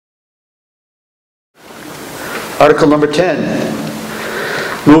Article number 10.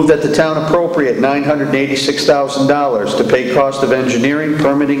 Move that the town appropriate $986,000 to pay cost of engineering,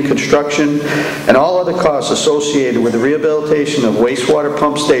 permitting, construction, and all other costs associated with the rehabilitation of wastewater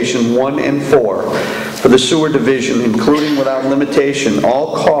pump station 1 and 4 for the sewer division, including without limitation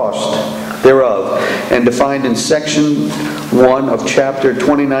all cost thereof, and defined in Section 1 of Chapter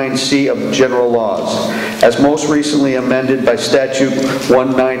 29C of General Laws, as most recently amended by Statute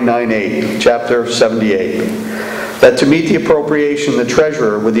 1998, Chapter 78. That to meet the appropriation, the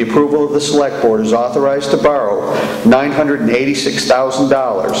treasurer, with the approval of the select board, is authorized to borrow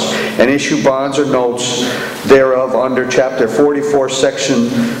 $986,000 and issue bonds or notes thereof under Chapter 44,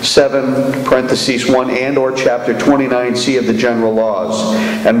 Section 7, parentheses 1, and or Chapter 29C of the General Laws,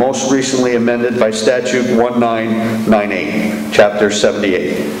 and most recently amended by Statute 1998, Chapter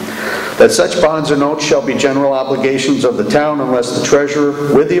 78. That such bonds or notes shall be general obligations of the town unless the treasurer,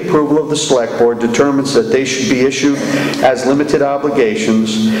 with the approval of the select board, determines that they should be issued as limited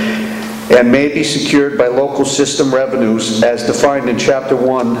obligations and may be secured by local system revenues as defined in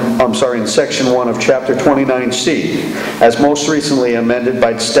Section 1 of Chapter 29C, as most recently amended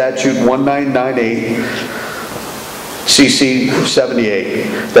by Statute 1998 CC 78,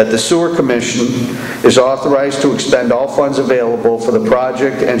 that the Sewer Commission is authorized to expend all funds available for the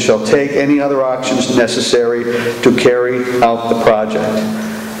project and shall take any other actions necessary to carry out the project.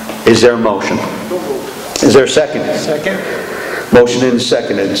 Is there a motion? Is there a second? Second. Motion and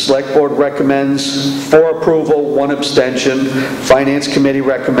seconded. Select Board recommends 4 approval, 1 abstention. Finance Committee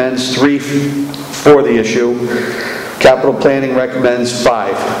recommends 3 for the issue. Capital Planning recommends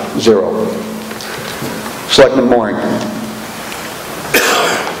 5-0. Selectman Mooring.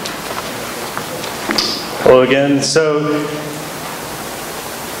 Hello again. So,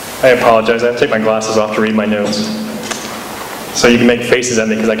 I apologize. I have to take my glasses off to read my notes. So you can make faces at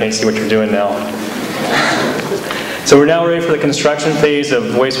me because I can't see what you're doing now. So we're now ready for the construction phase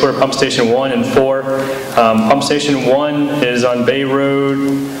of wastewater pump station 1 and 4. Pump station 1 is on Bay Road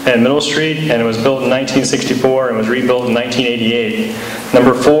and Middle Street, and it was built in 1964 and was rebuilt in 1988.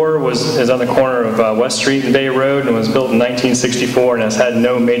 Number 4 is on the corner of West Street and Bay Road and was built in 1964 and has had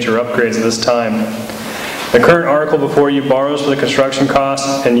no major upgrades at this time. The current article before you borrows for the construction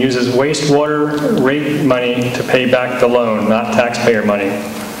costs and uses wastewater rate money to pay back the loan, not taxpayer money.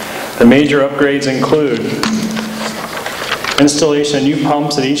 The major upgrades include installation of new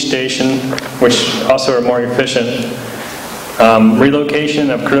pumps at each station, which also are more efficient, relocation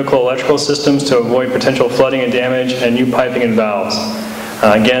of critical electrical systems to avoid potential flooding and damage, and new piping and valves.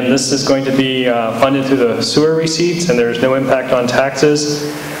 Again, this is going to be funded through the sewer receipts, and there's no impact on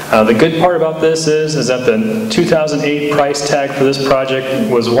taxes. The good part about this is that the 2008 price tag for this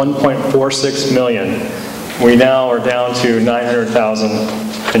project was $1.46 million. We now are down to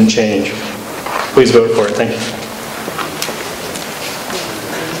 $900,000 and change. Please vote for it. Thank you.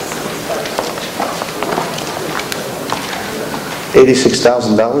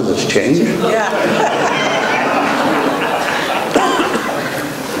 $86,000 is change? Yeah.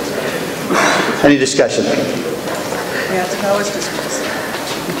 Any discussion? Yes, no, it's dismissed.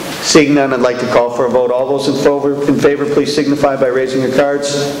 Seeing none, I'd like to call for a vote. All those in favor, please signify by raising your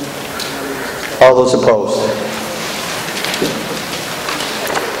cards. All those opposed.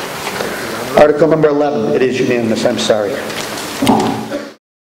 Article number 11. It is unanimous. I'm sorry.